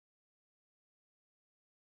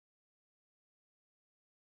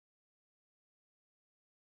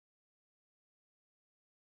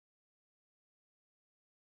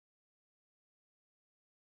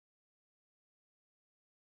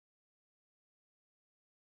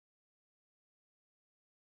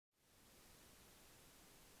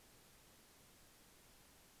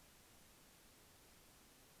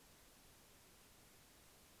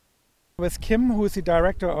With Kim, who is the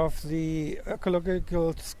director of the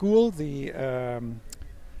ecological school, the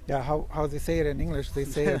how they say it in English? They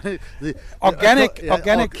say it the organic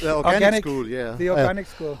school, yeah. The organic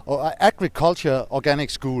school. Or agriculture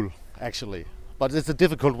organic school, actually. But it's a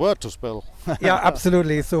difficult word to spell. Yeah,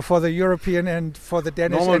 absolutely. So for the European and for the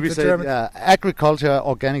Danish normally and we the say German. Agriculture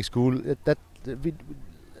organic school.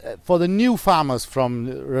 For the new farmers from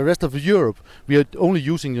the rest of Europe, we are only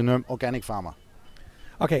using the term organic farmer.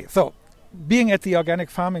 Okay, so being at the organic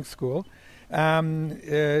farming school,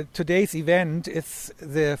 today's event is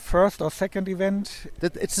the first or second event?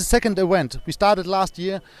 It's the second event. We started last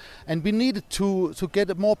year, and we needed to get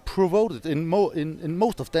it more promoted in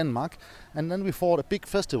most of Denmark, and then we fought a big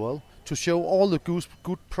festival to show all the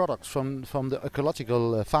good products from the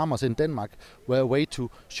ecological farmers in Denmark were a way to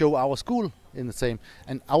show our school in the same.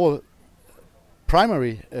 And our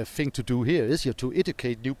primary thing to do here is to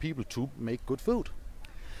educate new people to make good food.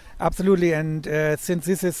 Absolutely, and since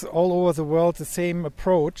this is all over the world the same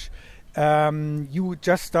approach, you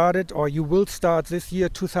just started, or you will start this year,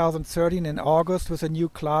 2013, in August, with a new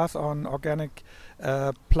class on organic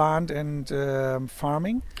plant and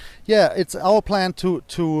farming. Yeah, it's our plan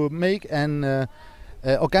to make an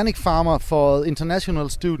organic farmer for international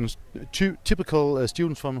students, typical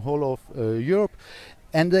students from whole of Europe,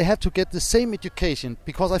 and they have to get the same education,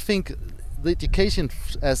 because I think the education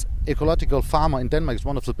as ecological farmer in Denmark is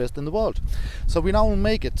one of the best in the world. So we now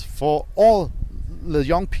make it for all the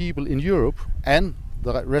young people in Europe and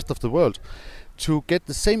the rest of the world to get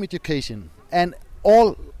the same education. And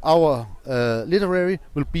all our literary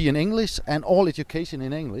will be in English and all education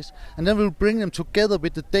in English. And then we'll bring them together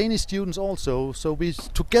with the Danish students also, so we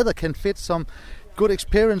together can fit some good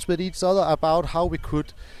experience with each other about how we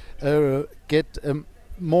could get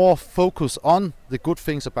more focus on the good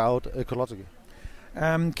things about ecology.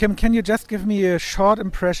 Kim, can you just give me a short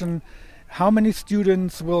impression? How many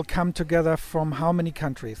students will come together from how many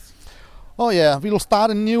countries? Oh yeah, we will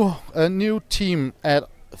start a new team at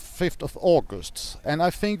 5th of August, and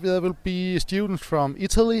I think there will be students from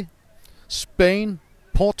Italy, Spain,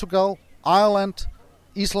 Portugal, Ireland,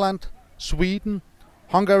 Iceland, Sweden,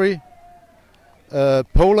 Hungary,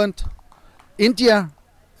 Poland, India,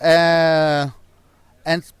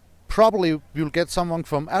 and probably we'll get someone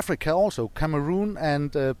from Africa also, Cameroon,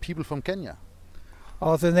 and people from Kenya.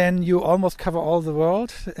 Also, then you almost cover all the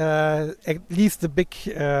world. At least the big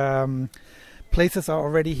places are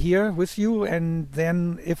already here with you. And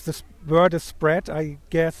then if the word is spread, I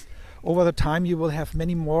guess over the time you will have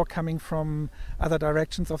many more coming from other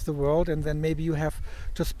directions of the world. And then maybe you have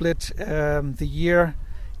to split the year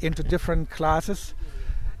into different classes.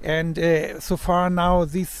 And so far now,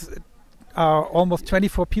 these are almost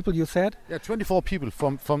 24 people, you said? Yeah, 24 people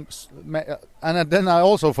from and then I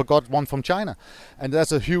also forgot one from China, and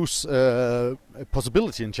there's a huge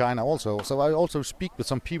possibility in China also. So I also speak with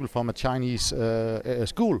some people from a Chinese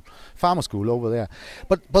school, farmer school over there.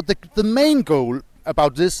 But the main goal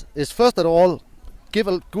about this is, first of all, give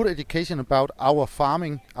a good education about our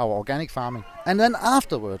farming, our organic farming, and then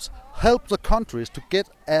afterwards help the countries to get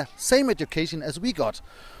a same education as we got.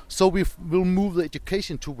 So we will move the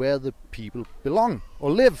education to where the people belong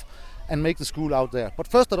or live, and make the school out there. But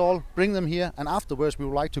first of all, bring them here, and afterwards we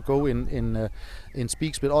would like to go in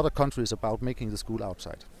speaks with other countries about making the school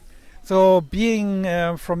outside. So being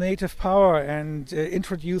from Native Power and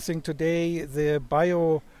introducing today the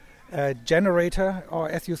bio generator, or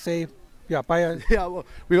as you say,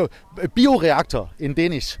 we go bioreactor in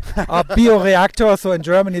Danish. Bioreactor, so in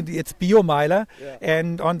German it's biomeiler,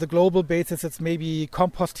 and on the global basis it's maybe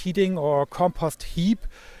compost heating or compost heap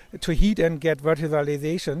to heat and get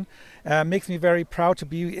verticalization. Makes me very proud to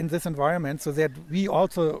be in this environment, so that we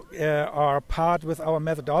also are part with our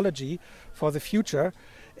methodology for the future.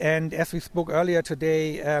 And as we spoke earlier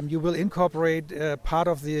today, you will incorporate part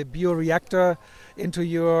of the bioreactor into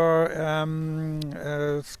your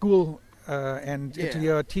school and into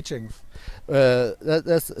your teachings.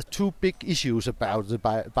 There's two big issues about the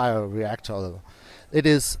bioreactor. It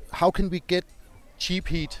is, how can we get cheap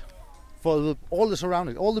heat for all the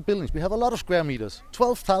surroundings, all the buildings? We have a lot of square meters,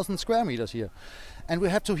 12,000 square meters here, and we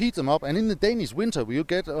have to heat them up. And in the Danish winter, we'll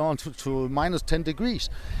get on to minus 10 degrees.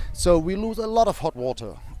 So we lose a lot of hot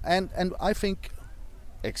water. And I think,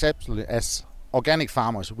 exceptionally as organic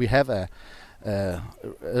farmers, we have a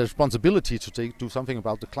responsibility to do something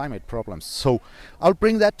about the climate problems. So I'll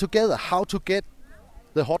bring that together, how to get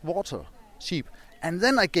the hot water cheap. And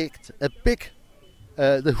then I get a big,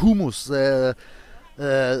 the humus,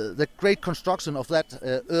 the great construction of that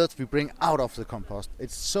earth we bring out of the compost.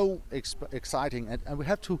 It's so exciting, and we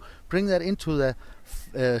have to bring that into the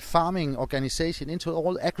farming organization, into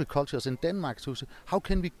all agricultures in Denmark. So how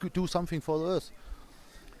can we do something for the earth?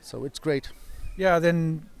 So it's great. Yeah,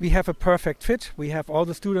 then we have a perfect fit. We have all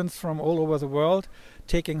the students from all over the world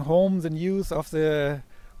taking home the news of the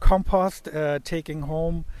compost, taking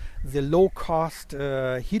home the low-cost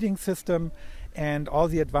heating system, and all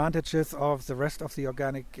the advantages of the rest of the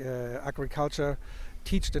organic agriculture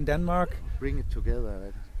taught in Denmark. Bring it together,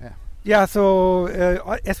 right? Yeah. Yeah, so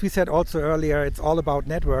as we said also earlier, it's all about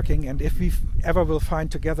networking, and if we ever will find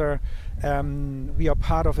together, we are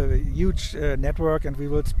part of a huge network, and we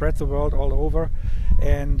will spread the world all over,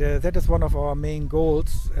 and that is one of our main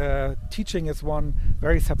goals. Teaching is one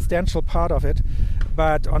very substantial part of it,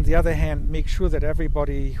 but on the other hand, make sure that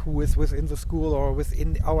everybody who is within the school or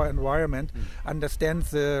within our environment understands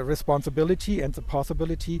the responsibility and the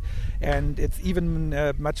possibility, and it's even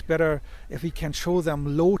much better if we can show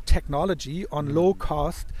them low technology on low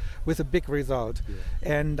cost with a big result.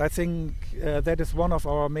 And I think that is one of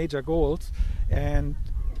our major goals. And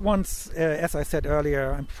once, as I said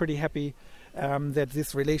earlier, I'm pretty happy that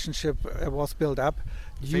this relationship was built up.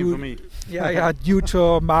 Same for me. Due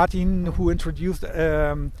to Martin, who introduced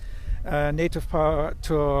native power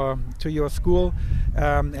to your school,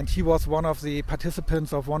 and he was one of the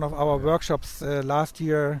participants of one of our workshops last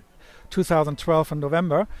year, 2012 in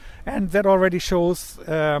November, and that already shows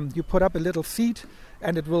you put up a little seed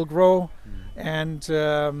and it will grow, and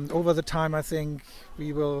over the time I think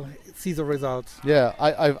we will see the results. Yeah,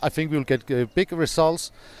 I think we'll get big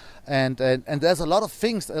results, and there's a lot of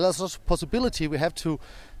things, a lot of possibility we have to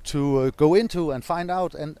go into and find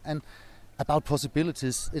out, and about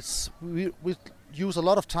possibilities. We use a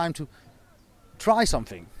lot of time to try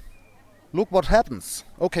something. Look what happens.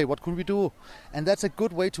 Okay, what could we do? And that's a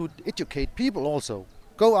good way to educate people also.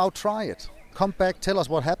 Go out, try it. Come back, tell us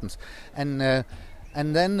what happens.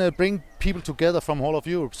 And then bring people together from all of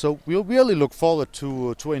Europe. So we'll really look forward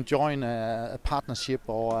to enjoying a partnership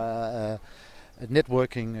or a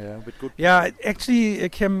networking with good people. Yeah, actually,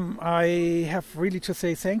 Kim, I have really to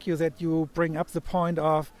say thank you that you bring up the point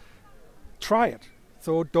of try it.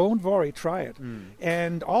 So don't worry, try it.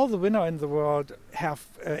 And all the winners in the world have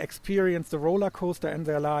experienced the roller coaster in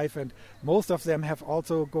their life, and most of them have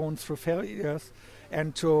also gone through failures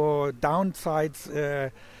and to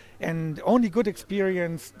downsides. And only good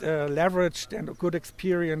experience leveraged and good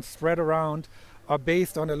experience spread around are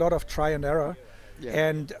based on a lot of try and error. Yeah.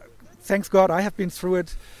 And thanks God I have been through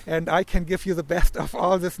it, and I can give you the best of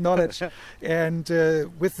all this knowledge. And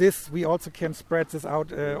with this, we also can spread this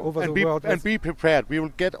out over the world. And be prepared. We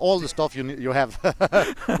will get all the stuff you have.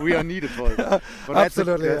 We are needed for it. But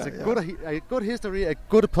absolutely, that's a good history, a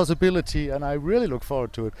good possibility, and I really look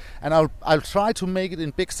forward to it. And I'll try to make it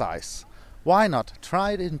in big size. Why not?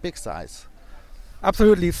 Try it in big size.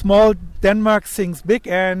 Absolutely. Small Denmark thinks big,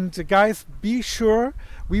 and guys, be sure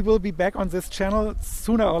we will be back on this channel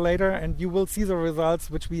sooner or later, and you will see the results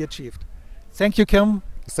which we achieved. Thank you, Kim.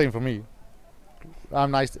 Same for me.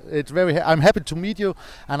 I'm happy to meet you,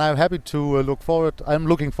 and I'm happy to look forward. I'm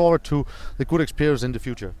looking forward to the good experience in the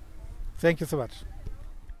future. Thank you so much.